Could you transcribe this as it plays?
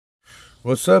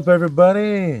What's up, everybody?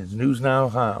 It's News Now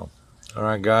How. All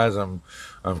right, guys, I'm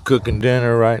cooking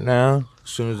dinner right now. As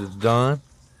soon as it's done,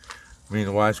 me and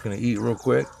the wife's gonna eat real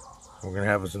quick. We're gonna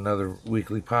have us another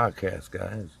weekly podcast,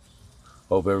 guys.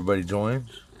 Hope everybody joins.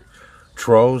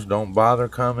 Trolls, don't bother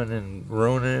coming and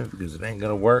ruining it because it ain't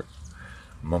gonna work.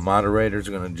 My moderator's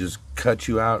gonna just cut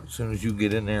you out as soon as you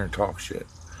get in there and talk shit.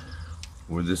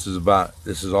 Where this is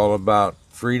all about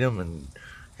freedom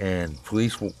and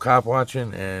police cop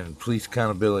watching and police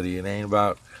accountability. It ain't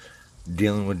about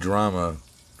dealing with drama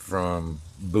from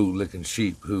bootlicking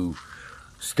sheep who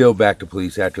still back the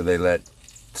police after they let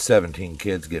 17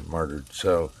 kids get murdered.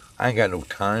 So I ain't got no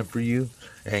time for you.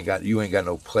 You ain't got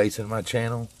no place in my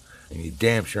channel, and you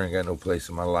damn sure ain't got no place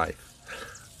in my life.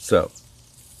 So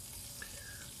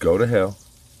go to hell.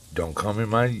 Don't come in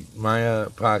my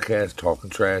podcast talking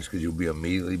trash because you'll be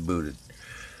immediately booted.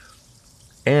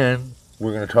 And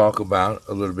we're gonna talk about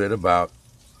a little bit about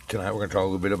tonight. We're gonna talk a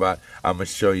little bit about. I'm gonna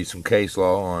show you some case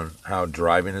law on how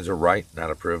driving is a right,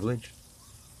 not a privilege.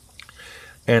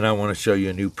 And I want to show you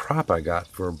a new prop I got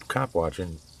for cop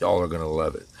watching. Y'all are going to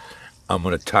love it. I'm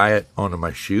going to tie it onto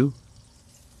my shoe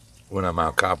when I'm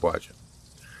out cop watching.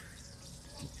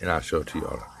 And I'll show it to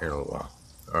y'all here in a little while.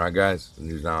 All right, guys.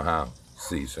 News Now How.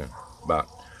 See you soon. About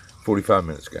 45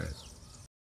 minutes, guys.